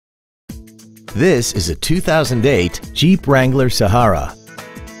This is a 2008 Jeep Wrangler Sahara.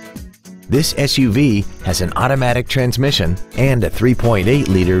 This SUV has an automatic transmission and a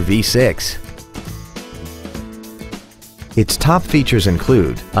 3.8-liter V6. Its top features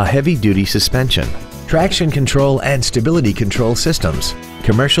include a heavy-duty suspension, traction control and stability control systems,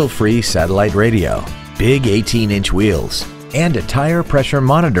 commercial-free satellite radio, big 18-inch wheels, and a tire pressure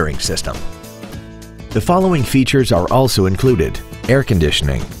monitoring system. The following features are also included: air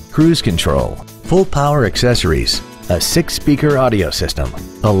conditioning, cruise control, full power accessories, a 6-speaker audio system,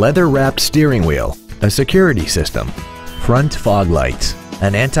 a leather-wrapped steering wheel, a security system, front fog lights,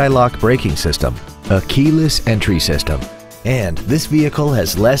 an anti-lock braking system, a keyless entry system, and this vehicle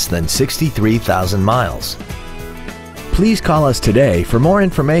has less than 63,000 miles. Please call us today for more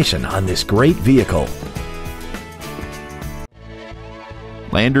information on this great vehicle.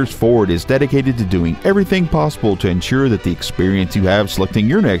 Landers Ford is dedicated to doing everything possible to ensure that the experience you have selecting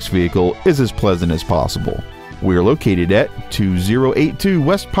your next vehicle is as pleasant as possible. We are located at 2082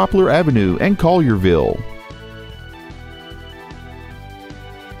 West Poplar Avenue in Collierville.